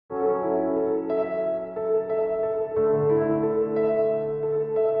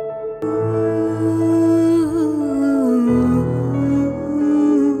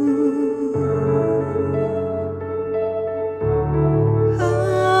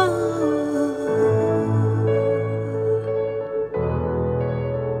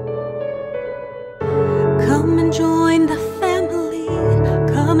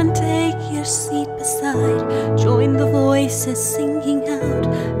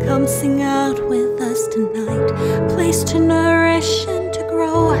sing out with us tonight. A place to nourish and to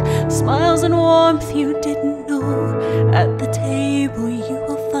grow. Smiles and warmth you didn't know. At the table you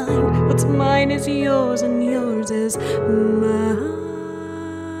will find what's mine is yours and yours is mine.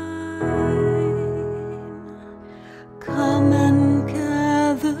 Come and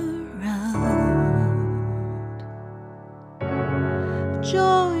gather round.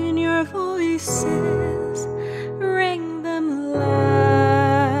 Join your voices, ring them loud.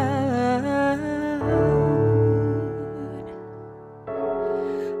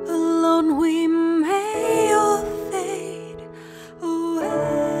 Alone we may all fade away,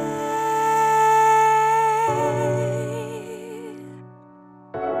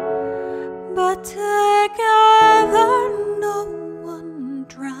 but together no one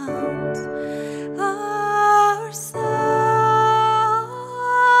drowns our sound.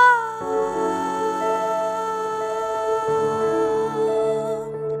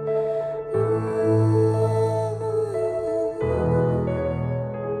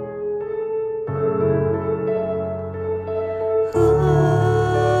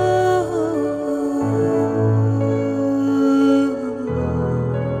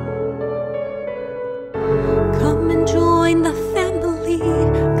 Come and join the family.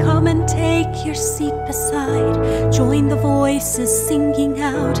 Come and take your seat beside. Join the voices singing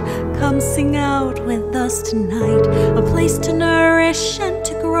out. Come sing out with us tonight. A place to nourish and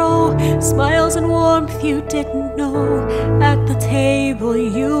to grow. Smiles and warmth you didn't know. At the table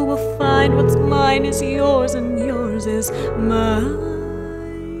you will find what's mine is yours and yours is mine.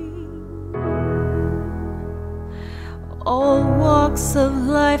 All walks of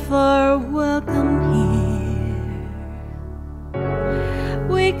life are welcome here.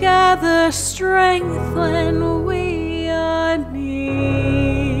 We gather strength when we are near.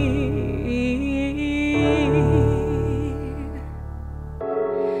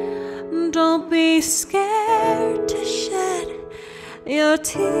 Don't be scared to shed your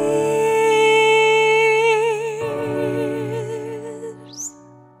tears.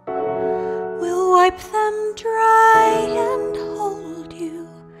 We'll wipe them dry and hold you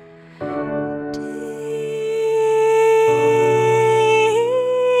dear.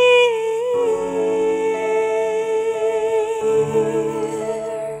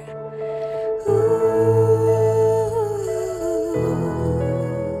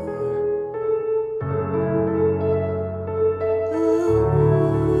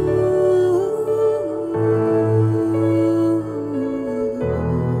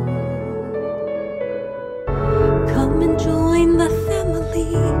 Come and join the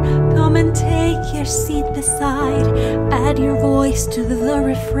family. Come and take your seat beside. Add your voice to the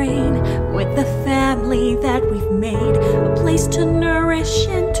refrain with the family that we've made. A place to nourish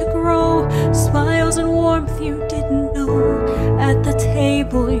and to grow. Smiles and warmth you didn't know. At the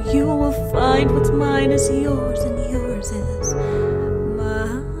table you will find what's mine is yours and yours is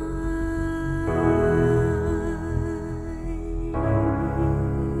mine.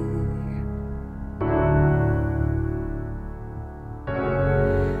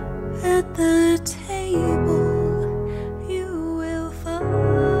 At the table you will find.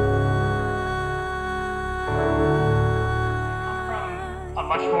 A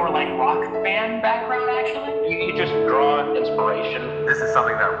much more like rock band background, actually. You just draw inspiration. This is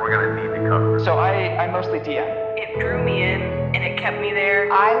something that we're gonna need to cover. So I mostly DM. It drew me in and it kept me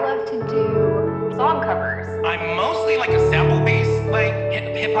there. I love to do song covers. I'm mostly like a sample-based, like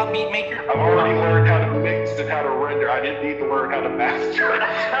hip hop beat maker. I've already learned how to mix and how to render. I didn't need to learn how to master.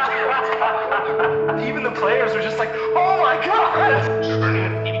 Even the players were just like, oh my god!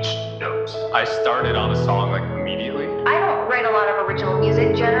 Turning each note. I started on a song like immediately. I don't write a lot of original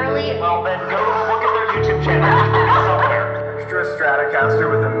music generally. Well then go look at their YouTube channel somewhere. Extra Stratocaster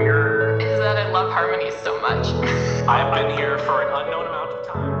with a mirror. Is that I love harmonies so much. I've been here for an unknown